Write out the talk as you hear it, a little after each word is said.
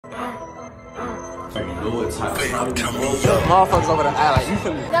Motherfuckers over there act like you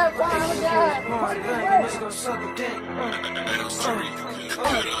feel me.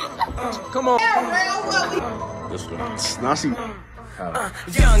 Come on. This one. Now she.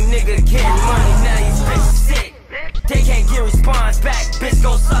 Young nigga getting money, now you bitch sick. They can't get response back, bitch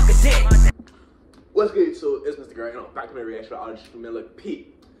go suck a dick. What's good, so it's Mr. Gray, and I'm back in the reaction audio from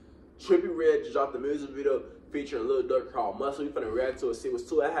Pete. Trippie Red just dropped the music video featuring Lil Durk called Muscle. We finna react to it, see what's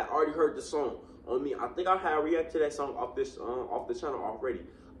to it. I had already heard the song on me. I think I had reacted to that song off this channel already.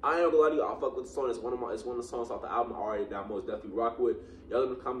 I ain't gonna lie to you, I fuck with the song. It's one of the songs off the album already that I most definitely rock with. Y'all in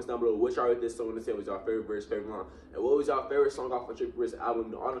the comments down below which artist this song and say was y'all favorite verse, favorite line, and what was y'all favorite song off of Trippie Red's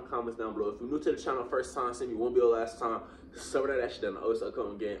album. All in the comments down below. If you're new to the channel first time, see me won't be your last time. Some of that shit done. Oh, it's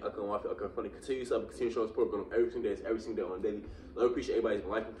upcoming game, upcoming watch, upcoming funny. Continue sub, continue showing support on every single day on daily. Love appreciate everybody's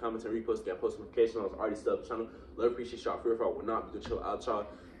been liking, comments, and reposts. Got post notifications on already sub the channel. Love appreciate y'all. Fear for I will not be the chill out y'all.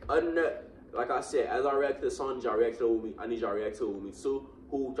 Other than that, like I said, as I react to the song, y'all react to it with me. I need y'all to react to it with me too.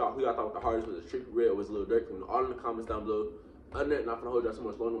 Who y'all thought the hardest was? Trippie Red or was Lil Durk? All in the comments down below. Other than that, not gonna hold y'all so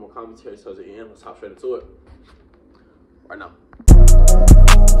much longer. No more commentary towards the end. Let's hop straight into it right now.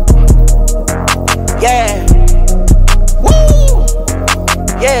 Yeah. Woo.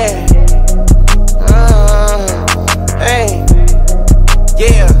 Yeah. Hey.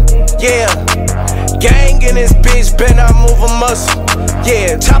 Yeah. Gang in this bitch, better not move a muscle.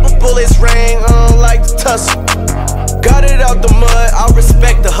 Yeah. Chopper bullets rain like the tussle. Got it out the mud, I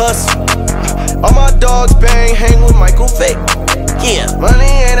respect the hustle. All my dogs bang, hang with Michael Vick. Yeah, money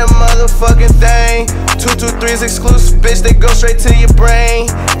ain't a motherfucking thing. 223's exclusive, bitch, they go straight to your brain.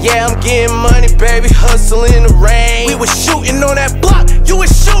 Yeah, I'm getting money, baby, hustle in the rain. We was shooting on that block, you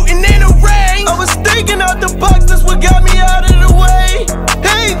was shooting in the rain. I was thinking out the box, that's what got me out of the way.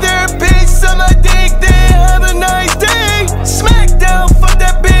 Hey there, bitch, suck my dick, then have a nice day. Smackdown, fuck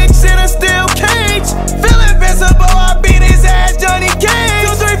that bitch in a steel cage. Feel invincible, I beat his ass, Johnny Cage.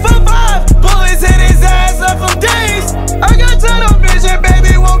 2, 3, 4, 5, bullets hit his ass up from days. I got tunnel vision,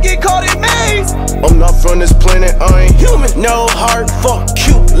 baby, won't get caught in maze. I'm not from this planet, I ain't human. No heart, fuck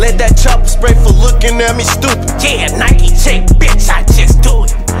you. Let that chopper spray for looking at me stupid. Yeah, Nike check, bitch, I just do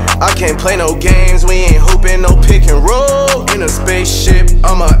it. I can't play no games, we ain't hooping no pick and roll. In a spaceship,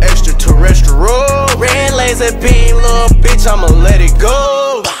 I'm a extraterrestrial. Red laser beam, little bitch, I'ma let it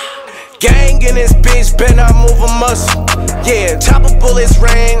go. Gang in this bitch, better not move a muscle. Yeah, chopper bullets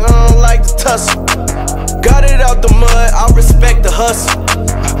rain like the tussle. Got it out the mud, I respect the hustle.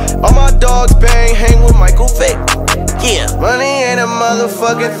 All my dogs bang, hang with Michael Vick. Yeah, money ain't a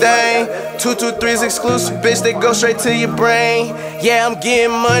motherfucking thing. 223's exclusive, bitch, they go straight to your brain. Yeah, I'm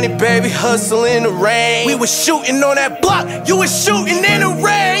getting money, baby, hustle in the rain. We was shooting on that block, you was shooting in the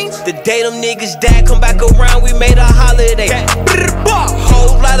rain. The day them niggas died, come back around, we made a holiday.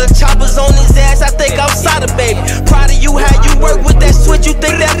 Whole lot of choppers on his ass, I think I'm solid, baby. Proud of you, how you work with that switch, you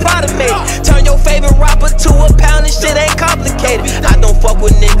think that product made. Turn your favorite rapper to a pound, and shit ain't complicated. I don't fuck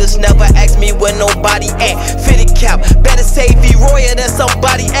with niggas, never ask me where nobody at. Fitted cap, better say V-Roya than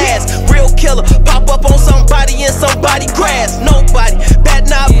somebody ass. Real killer, pop up on somebody in somebody grass. Nobody, better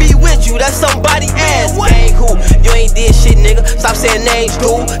not be with you, that's somebody ass. Dang who, you ain't did shit, nigga. Stop saying names,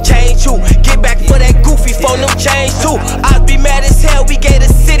 dude. Change you, get back for that goofy phone, them change too. I'd be mad as hell, we gave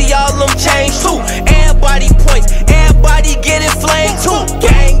the city all them change too. Everybody points, everybody get inflamed too.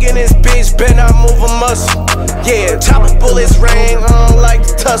 Gang in this bitch, better not move a muscle. Yeah, chopper bullets rain like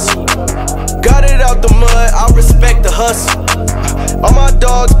the tussle. Got it out the mud, I respect the hustle. All my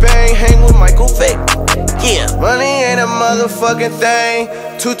dogs bang, hang with Michael Vick. Yeah, money ain't a motherfucking thing.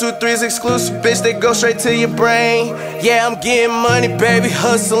 223's exclusive, bitch, they go straight to your brain. Yeah, I'm getting money, baby,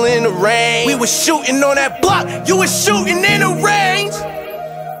 hustle in the rain. We was shooting on that block, you was shooting in the rain.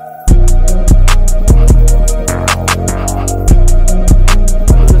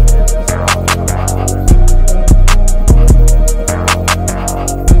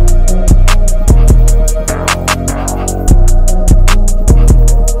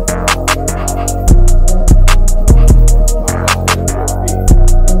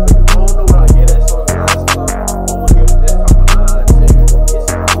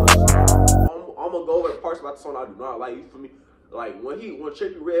 About the song I do not like, you feel me? Like when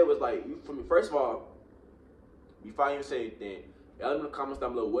Trippie Red was like, you feel me? First of all, before I even say anything, y'all in the comments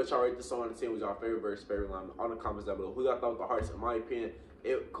down below what y'all rate the song and say was y'all favorite verse, favorite line. On the comments down below, who y'all thought was the hardest? In my opinion,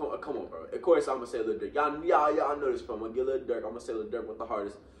 come on, bro. Of course, I'm gonna say Lil Durk. Y'all know this from. I'm gonna get Lil Durk. I'm gonna say Lil Durk was the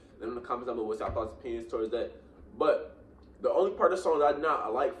hardest. Then in the comments down below, what's y'all thoughts, opinions towards that? But the only part of the song that I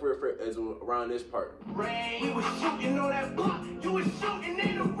like for is around this part. Rain, we was shooting on that block, you was shooting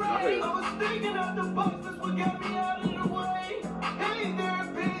in the rain. I was thinking out the box, that's what got me out of the way. Hey there,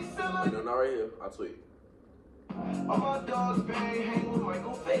 bitch, no, not right here. I tweet. All my dogs bang, hang with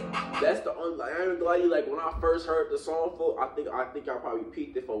Michael Vick. That's the only, like, I ain't gonna lie to you, like, when I first heard the song, for I think y'all probably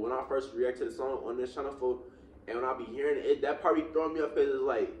peaked it for when I first reacted to the song on this channel, for, and when I be hearing it, that probably throwing me off because it's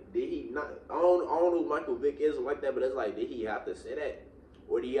like, did he not, I don't know who Michael Vick is or like that, but it's like, did he have to say that?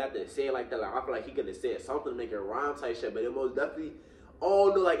 Or did he have to say it like that? Like, I feel like he could have said something to make it rhyme type shit, but it most definitely,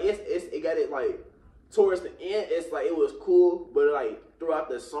 oh no, like, it got it, like, towards the end, it's like, it was cool, but like, throughout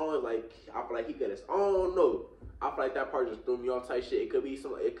the song, like, I feel like he could have, I don't know. I feel like that part just threw me off type shit. It could be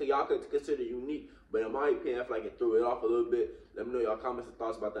some, y'all could consider it unique, but in my opinion, I feel like it threw it off a little bit. Let me know y'all comments and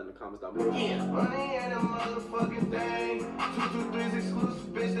thoughts about that in the comments down below. Yeah, money ain't a motherfucking thing. 2, 2, 3's exclusive,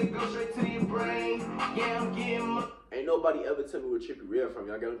 bitch, they go straight to your brain. Yeah, I'm getting money. Ain't nobody ever tell me where Trippie real from.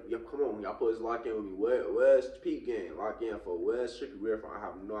 Y'all come on, y'all put this lock in with me. Where's Peak Game? Lock in for where's Trippie real from? I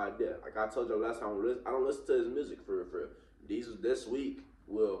have no idea. Like I told y'all last time, I don't listen to his music for real. This week.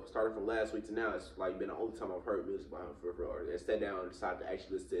 Well, starting from last week to now, it's like been the only time I've heard music by him for real. Or sat down and decided to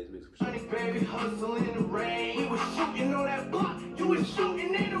actually listen to his music for sure. Baby, hustling in the rain. We was shooting on that block. You was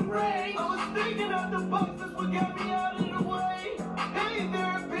shooting in the rain. I was thinking of the boxes, what got me out of the way. Hey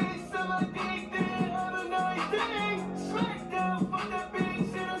there, bitch, so like they did have a nice day. Smack down, fuck that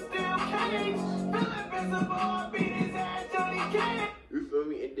bitch, and I still can't. Feel like invincible, I beat his ass, Johnny Cage. You feel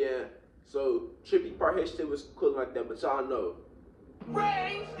me? And then, so Trippie part his shit was cool like that, but y'all know.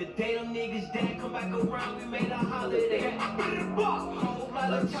 Rain. The day them niggas dead come back around, we made a holiday. Whole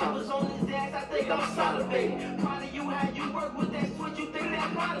lot of choppers on his ass, I think I'm solid, baby. Proud of you, how you work with that switch, you think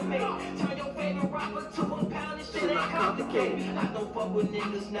that proud of me. Turn your favorite rapper to a pound, this shit ain't complicated. I don't fuck with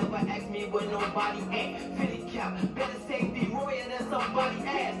niggas, never ask me where nobody at. 50 cap, better safety royal than somebody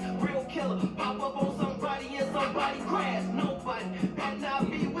ass. Real killer, pop up on somebody and somebody crash. Nobody, that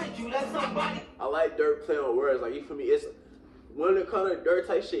not be with you, that's somebody. I like Durk playing on words, like you feel me? It's when it comes to Durk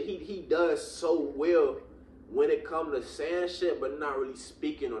type shit, he does so well when it comes to saying shit, but not really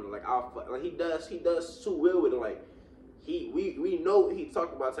speaking on it. Like he does too well with it. Like we know what he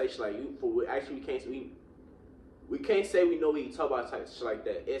talking about type shit. Like we can't say we know what he talk about type shit like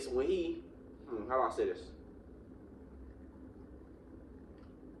that. It's when he how do I say this?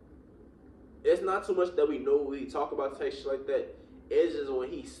 It's not too much that we know what he talk about type shit like that. It's just when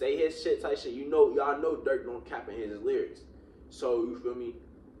he say his shit type shit. Y'all know Durk don't cap in his lyrics. So, you feel me?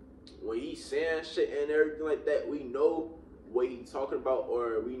 When he's saying shit and everything like that, we know what he's talking about,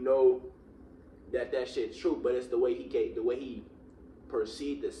 or we know that shit's true, but it's the way he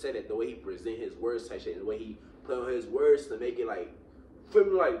proceed to say it, the way he present his words type shit, and the way he play on his words to make it like, feel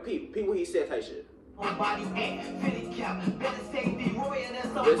me, like people he said type shit. Somebody ass, 50 cap, better say be royal than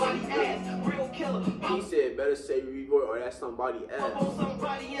somebody ass. Real killer. He said better say be royal or that's somebody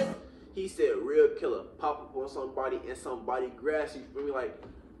ass. He said real killer, pop up on somebody and somebody grass. You feel me? Like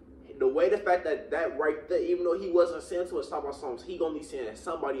the fact that right there, even though he wasn't saying too much talk about songs, he gonna be saying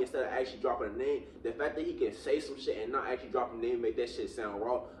somebody instead of actually dropping a name. The fact that he can say some shit and not actually drop a name, make that shit sound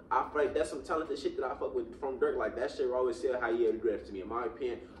raw. I feel like that's some talented shit that I fuck with from Durk. Like that shit always said how he aggressive to me, in my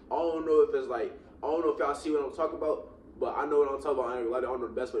opinion. I don't know if it's like, I don't know if y'all see what I'm talking about, but I know what I'm talking about. I don't know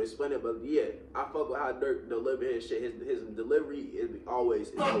the best way to explain it, but yeah, I fuck with how Durk deliver his shit. His delivery is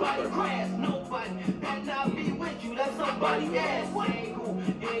always somebody crash, nobody that not be with you. That's somebody ass. Ain't cool,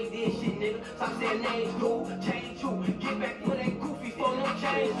 you ain't did shit, nigga. Stop saying names, cool. Change you, get back with that goofy phone, no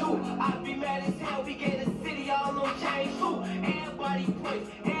change too. I'd be mad as hell. We get the city all no change too. Everybody point,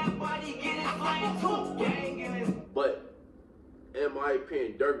 everybody get his flame too. Gang in his. But in my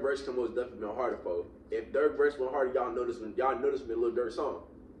opinion, Durk verse can most definitely been harder for. If Durk verse went harder, y'all know this been a little Durk song.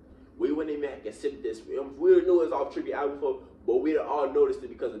 We wouldn't even have considered this. We knew it was off Trippie album before, but we'd all noticed it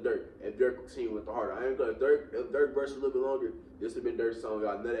because of Durk. If Durk continued with the harder, I ain't gonna if Durk verse was a little bit longer, this would have been Durk's song.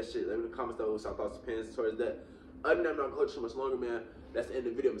 Y'all know that shit. Let me know in the comments down below. Thoughts, opinions towards that. Other than that, I'm not gonna hold too much longer, man. That's the end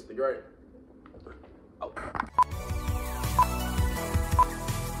of the video, Mr. Great. Oh.